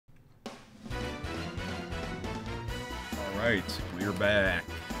Alright, we're back.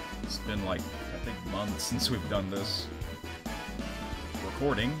 It's been like, I think, months since we've done this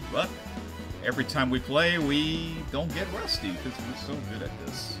recording, but every time we play, we don't get rusty because we're so good at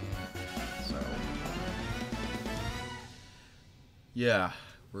this. So, yeah,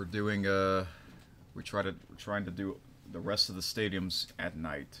 we're doing, we're trying to do the rest of the stadiums at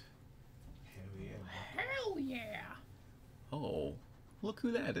night. Hell yeah. Hell yeah! Oh, look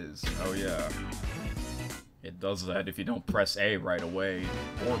who that is. Oh yeah. It does that if you don't press A right away,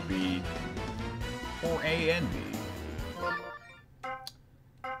 or B, or A and B.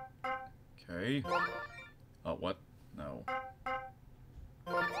 Okay. Oh, what? No.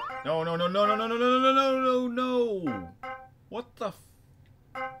 No, no, no, no, no, no, no, no, no, no, no, no! What the f...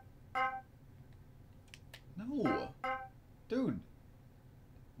 No! Dude!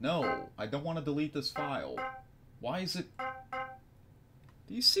 No, I don't want to delete this file. Why is it...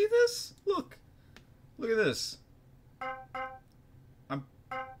 Do you see this? Look! Look at this.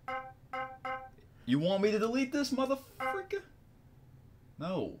 You want me to delete this, motherfreaker?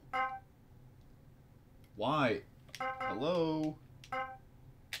 No. Why? Hello?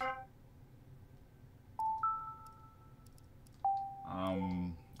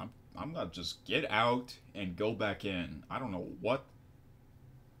 I'm not just get out and go back in. I don't know what.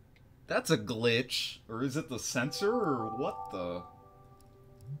 That's a glitch. Or is it the sensor? Or what the?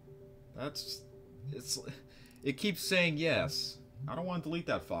 That's... It keeps saying yes. I don't want to delete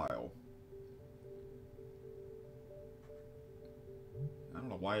that file. I don't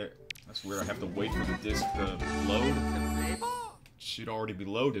know why. That's weird. I have to wait for the disk to load. It should already be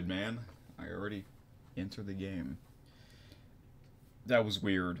loaded, man. I already entered the game. That was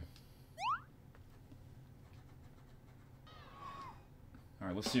weird.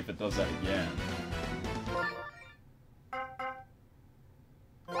 Alright, let's see if it does that again.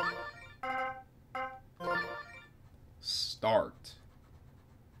 Start.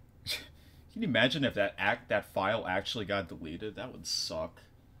 Can you imagine if that file actually got deleted? That would suck.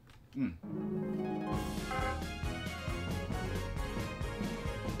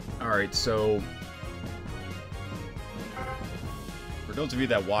 Alright, so for those of you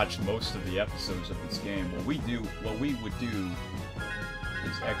that watched most of the episodes of this game, what we would do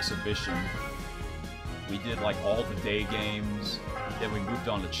is exhibition. We did like all the day games, then we moved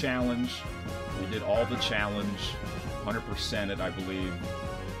on to challenge. We did all the challenge, 100% it, I believe.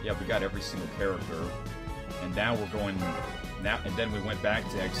 Yeah, we got every single character. And now we're going now, and then we went back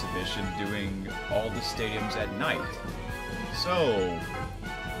to exhibition, doing all the stadiums at night. So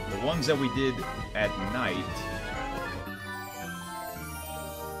the ones that we did at night,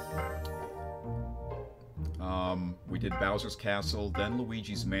 we did Bowser's Castle, then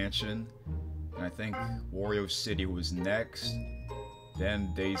Luigi's Mansion, and I think Wario City was next.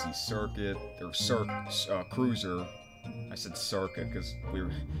 Then Daisy Circuit, or Cruiser. I said Circuit because we were,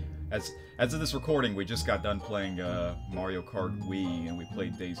 as of this recording, we just got done playing Mario Kart Wii, and we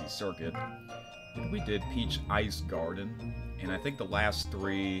played Daisy Circuit. And we did Peach Ice Garden, and I think the last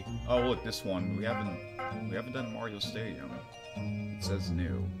three. Oh look, this one we haven't done Mario Stadium. It says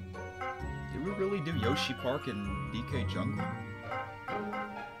new. Did we really do Yoshi Park and DK Jungle?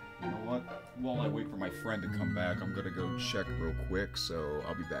 You know what? While I wait for my friend to come back, I'm gonna go check real quick, so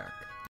I'll be back.